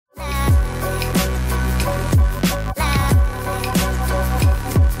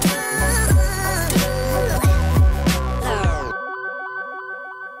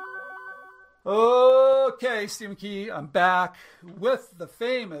Okay, Stephen Key, I'm back with the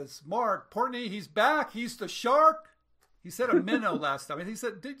famous Mark Portney. He's back. He's the shark. He said a minnow last time. He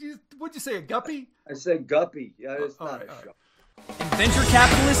said, what'd you say, a guppy? I said guppy. Yeah, it's not a shark. Venture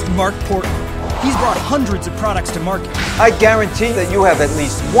capitalist Mark Portney. He's brought hundreds of products to market. I guarantee that you have at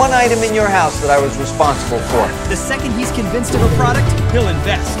least one item in your house that I was responsible for. The second he's convinced of a product, he'll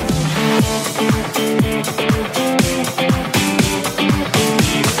invest.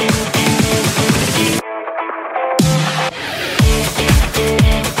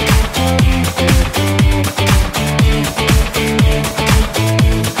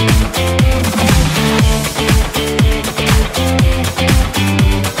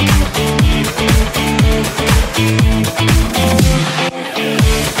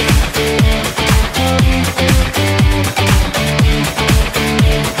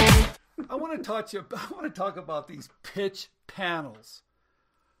 I want to talk about these pitch panels.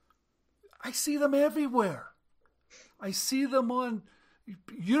 I see them everywhere. I see them on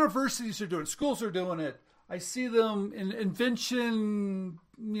universities are doing it, schools are doing it. I see them in invention,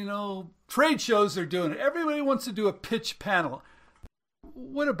 trade shows are doing it. Everybody wants to do a pitch panel.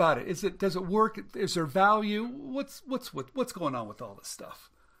 What about it? Does it work? Is there value? What's going on with all this stuff?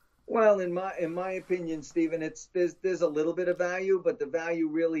 Well, in my opinion, Stephen, there's a little bit of value, but the value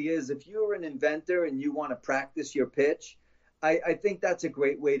really is if you're an inventor and you want to practice your pitch, I think that's a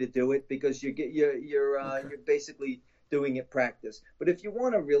great way to do it because you're basically doing it practice. But if you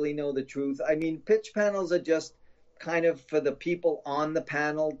want to really know the truth, I mean, pitch panels are just kind of for the people on the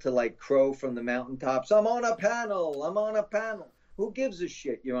panel to like crow from the mountaintops. I'm on a panel. I'm on a panel. Who gives a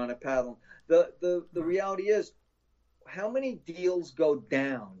shit? You're on a panel. The reality is, how many deals go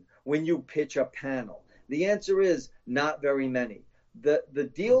down when you pitch a panel? The answer is not very many.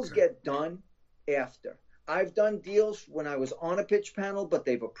 The deals get done after. I've done deals when I was on a pitch panel, but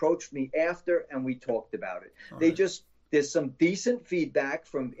they've approached me after and we talked about it. There's some decent feedback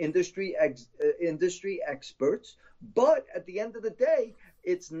from industry experts, but at the end of the day,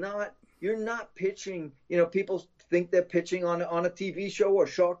 you're not pitching, people think they're pitching on a TV show or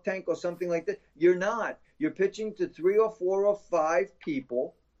Shark Tank or something like that. You're not. You're pitching to 3 or 4 or 5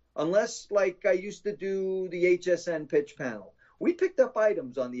 people. Unless, like I used to do the HSN pitch panel. We picked up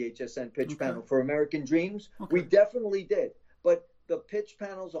items on the HSN pitch panel for American Dreams. Okay. We definitely did. But the pitch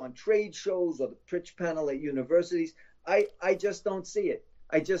panels on trade shows or the pitch panel at universities, I just don't see it.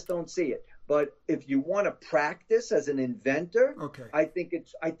 I just don't see it. But if you want to practice as an inventor, I think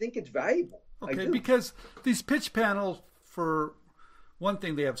it's valuable. Okay, because these pitch panels, for one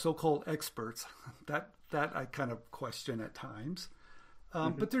thing, they have so-called experts. That I kind of question at times.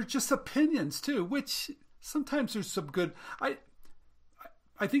 But they're just opinions too, which sometimes there's some good. I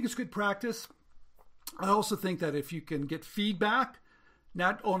think it's good practice. I also think that if you can get feedback,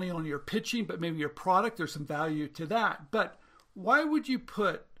 not only on your pitching, but maybe your product, there's some value to that. But why would you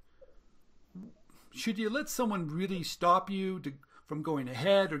should you let someone really stop you from going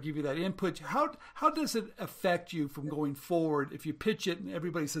ahead or give you that input? How does it affect you from going forward if you pitch it and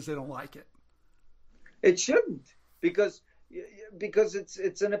everybody says they don't like it? It shouldn't, because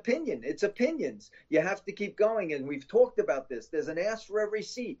it's an opinion. It's opinions. You have to keep going, and we've talked about this. There's an ass for every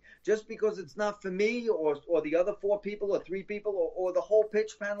seat. Just because it's not for me or the other 4 people or 3 people or the whole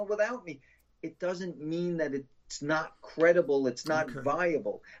pitch panel without me, it doesn't mean that it's not credible. It's not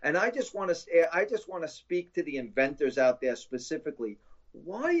viable. And I just want to speak to the inventors out there specifically.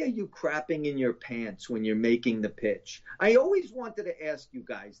 Why are you crapping in your pants when you're making the pitch? I always wanted to ask you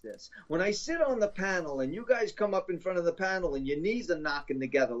guys this. When I sit on the panel and you guys come up in front of the panel and your knees are knocking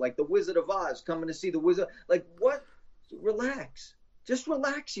together like the Wizard of Oz coming to see the wizard, like what? Relax. Just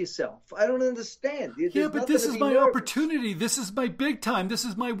relax yourself. I don't understand. But this is my opportunity. This is my big time. This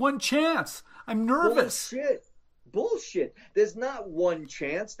is my one chance. I'm nervous. Bullshit. There's not one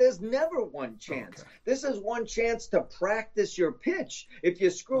chance. There's never one chance. Okay. This is one chance to practice your pitch. If you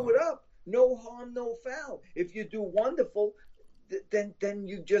screw it up, no harm, no foul. If you do wonderful, then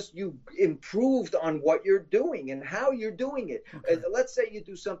you improved on what you're doing and how you're doing it. Okay. Let's say you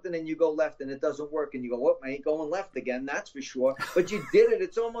do something and you go left and it doesn't work and you go, "Whoop, I ain't going left again." That's for sure. But you did it.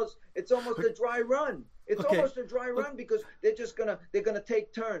 It's almost a dry run. It's almost a dry run because they're gonna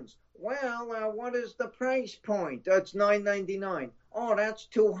take turns. Well, what is the price point? It's $9.99. Oh, that's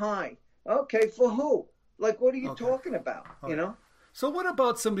too high. Okay, for who? Like, what are you talking about? So what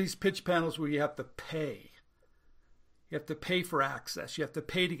about some of these pitch panels where you have to pay? You have to pay for access. You have to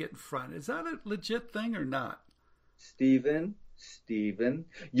pay to get in front. Is that a legit thing or not? Stephen,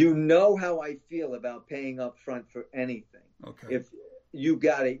 you know how I feel about paying up front for anything. Okay. You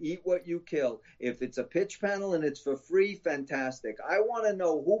got to eat what you kill. If it's a pitch panel and it's for free, fantastic. I want to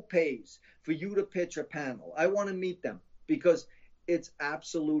know who pays for you to pitch a panel. I want to meet them because it's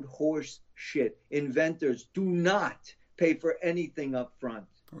absolute horse shit. Inventors do not pay for anything up front.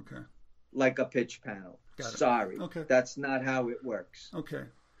 Okay. Like a pitch panel. Got it. Sorry. Okay. That's not how it works. Okay.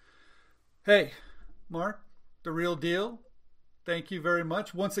 Hey, Mark, the real deal. Thank you very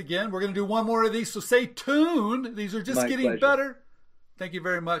much. Once again, we're going to do one more of these, so stay tuned. These are just My getting pleasure. better. Thank you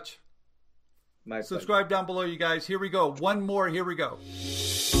very much. My Subscribe down below, you guys. Here we go. One more. Here we go.